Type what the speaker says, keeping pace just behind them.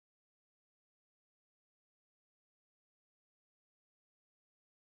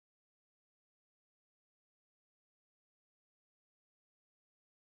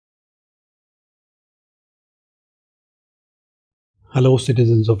Hello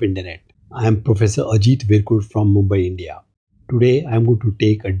citizens of Internet. I am Professor Ajit Virkud from Mumbai, India. Today I am going to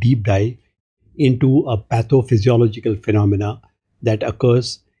take a deep dive into a pathophysiological phenomena that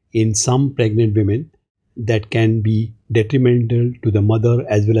occurs in some pregnant women that can be detrimental to the mother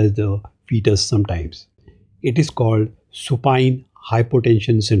as well as the fetus sometimes. It is called supine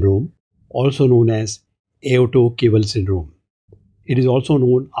hypotension syndrome, also known as aortocaval syndrome. It is also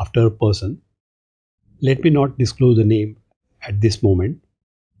known after a person. Let me not disclose the name at this moment.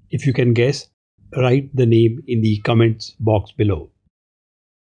 If you can guess, write the name in the comments box below.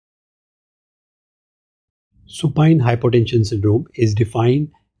 Supine hypotension syndrome is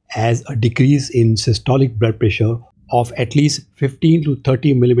defined as a decrease in systolic blood pressure of at least 15 to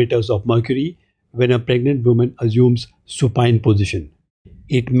 30 millimeters of mercury when a pregnant woman assumes supine position.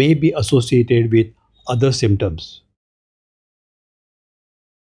 It may be associated with other symptoms.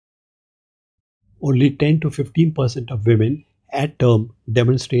 Only 10 to 15% of women at term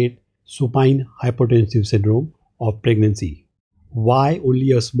demonstrate supine hypotensive syndrome of pregnancy. Why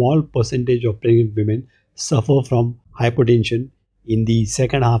only a small percentage of pregnant women suffer from hypotension in the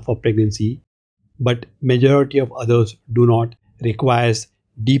second half of pregnancy, but majority of others do not, requires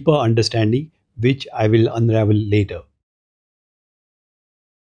deeper understanding, which I will unravel later.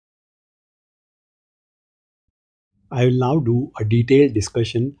 I will now do a detailed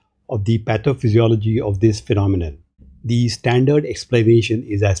discussion of the pathophysiology of this phenomenon. The standard explanation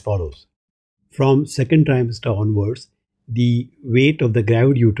is as follows. From second trimester onwards, the weight of the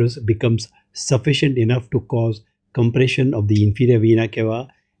gravid uterus becomes sufficient enough to cause compression of the inferior vena cava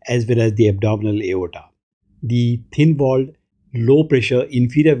as well as the abdominal aorta. The thin-walled, low-pressure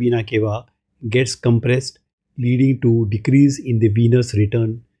inferior vena cava gets compressed, leading to decrease in the venous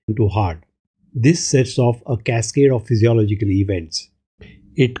return to heart. This sets off a cascade of physiological events.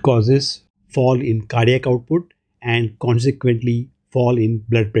 It causes fall in cardiac output and consequently fall in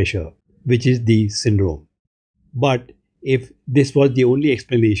blood pressure, which is the syndrome. But if this was the only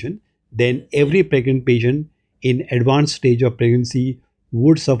explanation, then every pregnant patient in advanced stage of pregnancy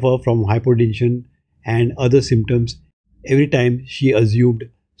would suffer from hypotension and other symptoms every time she assumed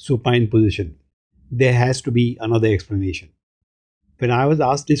supine position. There has to be another explanation. When I was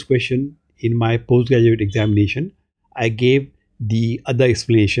asked this question in my postgraduate examination, I gave the other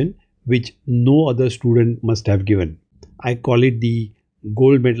explanation which no other student must have given. I call it the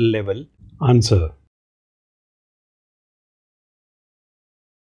gold medal level answer.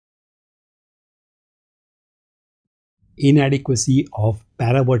 Inadequacy of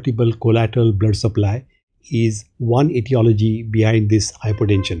paravertebral collateral blood supply is one etiology behind this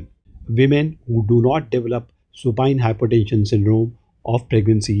hypotension. Women who do not develop supine hypotension syndrome of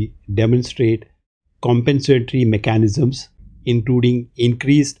pregnancy demonstrate compensatory mechanisms including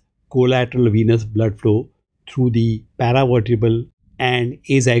increased collateral venous blood flow through the paravertebral and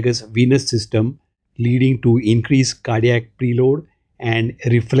azygous venous system, leading to increased cardiac preload and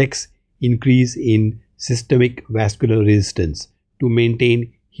reflex increase in systemic vascular resistance to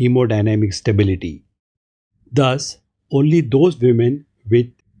maintain hemodynamic stability. Thus, only those women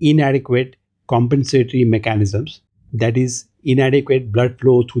with inadequate compensatory mechanisms, that is, inadequate blood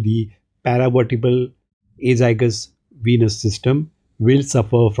flow through the paravertebral azygous venous system, will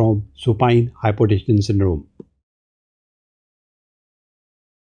suffer from supine hypotension syndrome.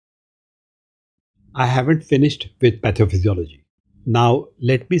 I haven't finished with pathophysiology. Now,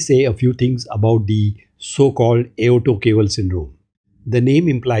 let me say a few things about the so-called aotocaval syndrome. The name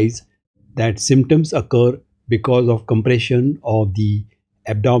implies that symptoms occur because of compression of the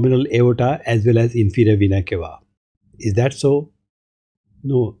abdominal aorta as well as inferior vena cava. Is that so?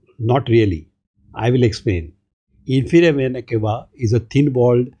 No, not really. I will explain. Inferior vena cava is a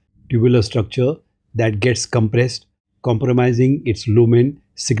thin-walled tubular structure that gets compressed, compromising its lumen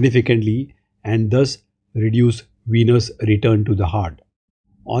significantly and thus reduce venous return to the heart.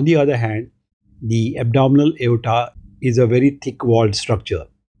 On the other hand, the abdominal aorta is a very thick-walled structure.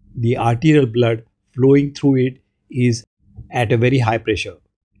 The arterial blood flowing through it is at a very high pressure.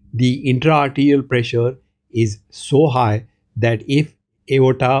 The intra-arterial pressure is so high that if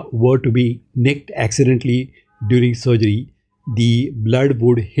aorta were to be nicked accidentally during surgery, the blood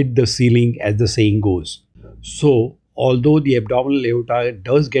would hit the ceiling, as the saying goes. So, although the abdominal aorta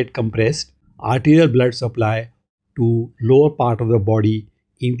does get compressed, arterial blood supply to lower part of the body,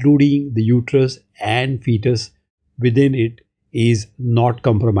 including the uterus and fetus within it, is not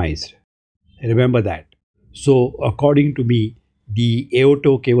compromised. Remember that. So, according to me, the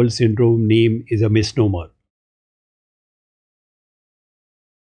aortocaval syndrome name is a misnomer.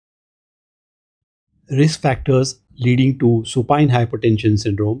 Risk factors leading to supine hypotension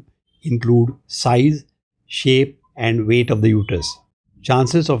syndrome include size, shape, and weight of the uterus.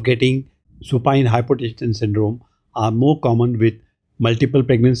 Chances of getting supine hypotension syndrome are more common with multiple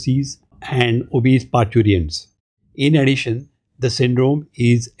pregnancies and obese parturients. In addition, the syndrome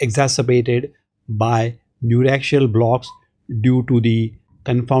is exacerbated by neuraxial blocks due to the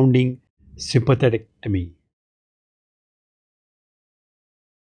confounding sympathectomy.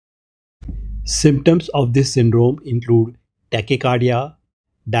 Symptoms of this syndrome include tachycardia,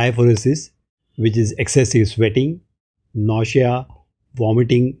 diaphoresis, which is excessive sweating, nausea,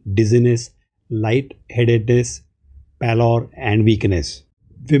 vomiting, dizziness, lightheadedness, pallor, and weakness.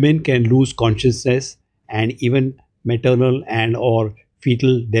 Women can lose consciousness and even maternal and or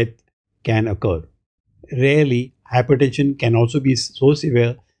fetal death can occur. Rarely, hypertension can also be so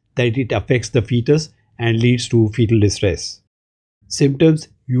severe that it affects the fetus and leads to fetal distress. Symptoms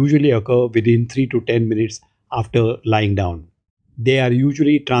usually occur within 3 to 10 minutes after lying down. They are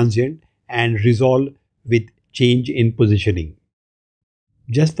usually transient and resolve with change in positioning.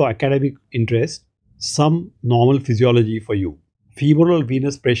 Just for academic interest, some normal physiology for you. Femoral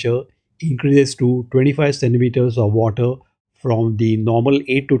venous pressure increases to 25 centimeters of water from the normal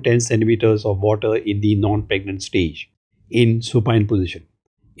 8 to 10 centimeters of water in the non-pregnant stage in supine position.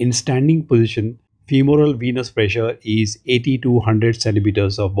 In standing position, femoral venous pressure is 80 to 100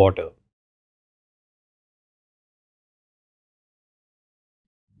 centimeters of water.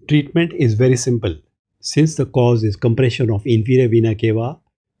 Treatment is very simple. Since the cause is compression of inferior vena cava,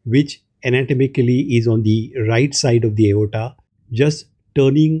 which anatomically is on the right side of the aorta, just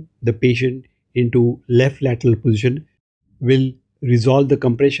turning the patient into left lateral position will resolve the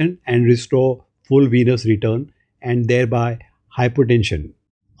compression and restore full venous return and thereby hypotension.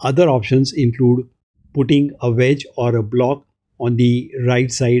 Other options include putting a wedge or a block on the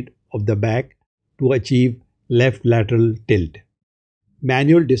right side of the back to achieve left lateral tilt.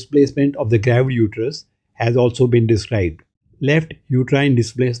 Manual displacement of the gravid uterus has also been described. Left uterine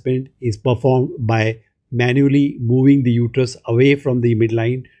displacement is performed by manually moving the uterus away from the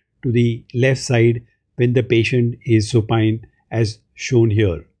midline to the left side when the patient is supine, as shown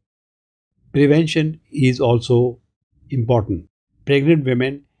here. Prevention is also important. Pregnant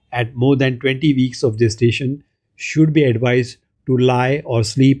women at more than 20 weeks of gestation should be advised to lie or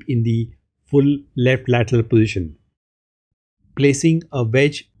sleep in the full left lateral position. Placing a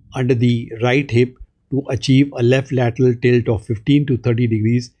wedge under the right hip to achieve a left lateral tilt of 15 to 30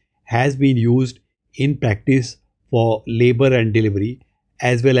 degrees has been used in practice for labor and delivery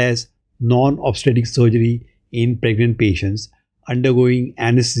as well as non-obstetric surgery in pregnant patients undergoing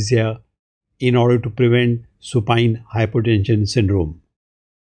anesthesia in order to prevent supine hypotension syndrome.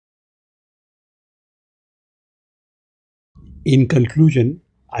 In conclusion,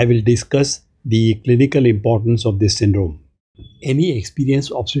 I will discuss the clinical importance of this syndrome. Any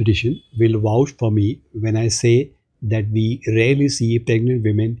experienced obstetrician will vouch for me when I say that we rarely see pregnant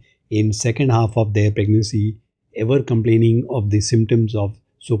women in second half of their pregnancy ever complaining of the symptoms of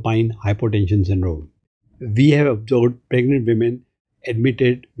supine hypotension syndrome. We have observed pregnant women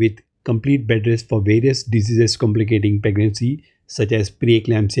admitted with complete bed rest for various diseases complicating pregnancy such as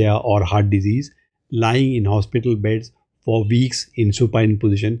preeclampsia or heart disease lying in hospital beds for weeks in supine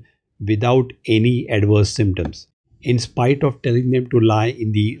position without any adverse symptoms. In spite of telling them to lie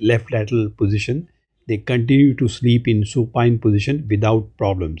in the left lateral position, they continue to sleep in supine position without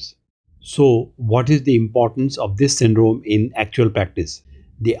problems. So, what is the importance of this syndrome in actual practice?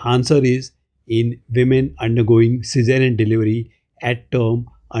 The answer is in women undergoing cesarean delivery at term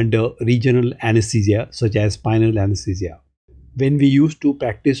under regional anesthesia such as spinal anesthesia. When we used to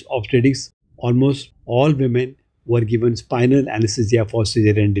practice obstetrics, almost all women were given spinal anesthesia for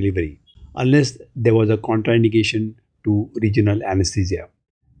cesarean delivery unless there was a contraindication to regional anesthesia.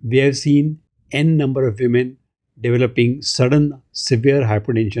 We have seen n number of women developing sudden severe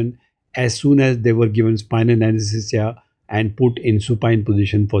hypertension as soon as they were given spinal anesthesia and put in supine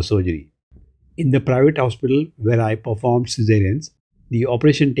position for surgery. In the private hospital where I performed cesareans, the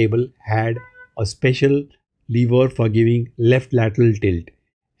operation table had a special lever for giving left lateral tilt,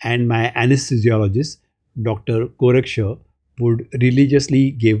 and my anesthesiologist, Dr. Goraksha, would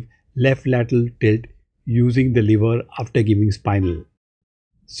religiously give left lateral tilt using the lever after giving spinal.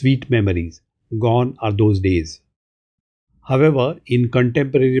 Sweet memories. Gone are those days. However, in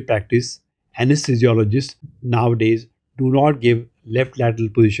contemporary practice, anesthesiologists nowadays do not give left lateral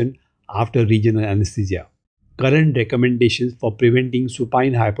position after regional anesthesia. Current recommendations for preventing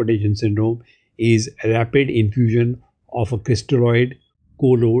supine hypertension syndrome is rapid infusion of a crystalloid,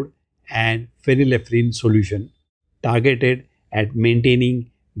 colloid, and phenylephrine solution targeted at maintaining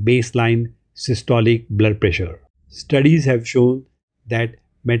baseline systolic blood pressure. Studies have shown that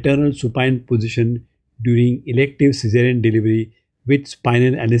maternal supine position during elective cesarean delivery with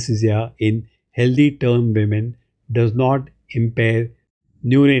spinal anesthesia in healthy term women does not impair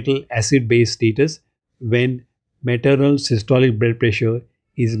neonatal acid-base status when maternal systolic blood pressure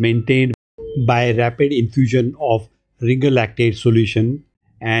is maintained by rapid infusion of ringer lactate solution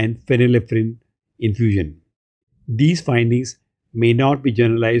and phenylephrine infusion. These findings may not be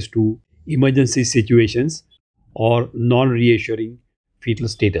generalized to emergency situations or non-reassuring fetal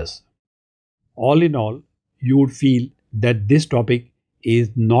status. All in all, you would feel that this topic is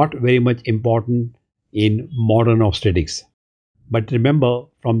not very much important in modern obstetrics. But remember,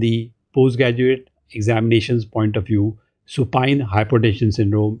 from the postgraduate examinations point of view, supine hypotension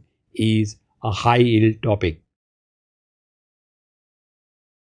syndrome is a high yield topic.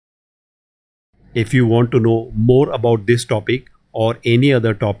 If you want to know more about this topic or any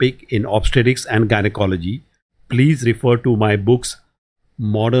other topic in obstetrics and gynecology, please refer to my books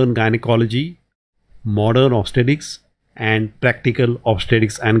Modern Gynecology, Modern Obstetrics, and Practical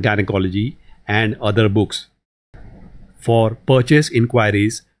Obstetrics and Gynecology, and other books. For purchase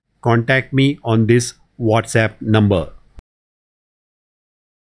inquiries, contact me on this WhatsApp number.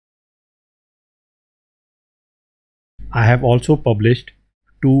 I have also published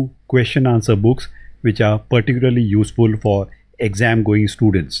 2 question answer books which are particularly useful for exam going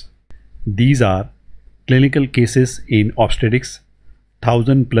students. These are Clinical Cases in Obstetrics,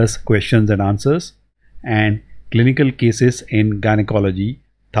 1000 plus questions and answers, and Clinical Cases in Gynecology,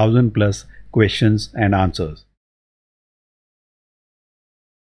 1000 plus questions and answers.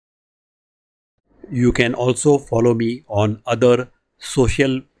 You can also follow me on other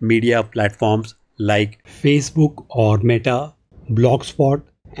social media platforms like Facebook or Meta, Blogspot,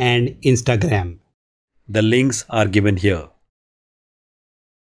 and Instagram. The links are given here.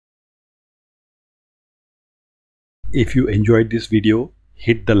 If you enjoyed this video,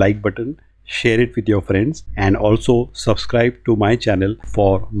 hit the like button, share it with your friends, and also subscribe to my channel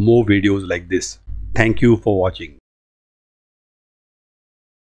for more videos like this. Thank you for watching.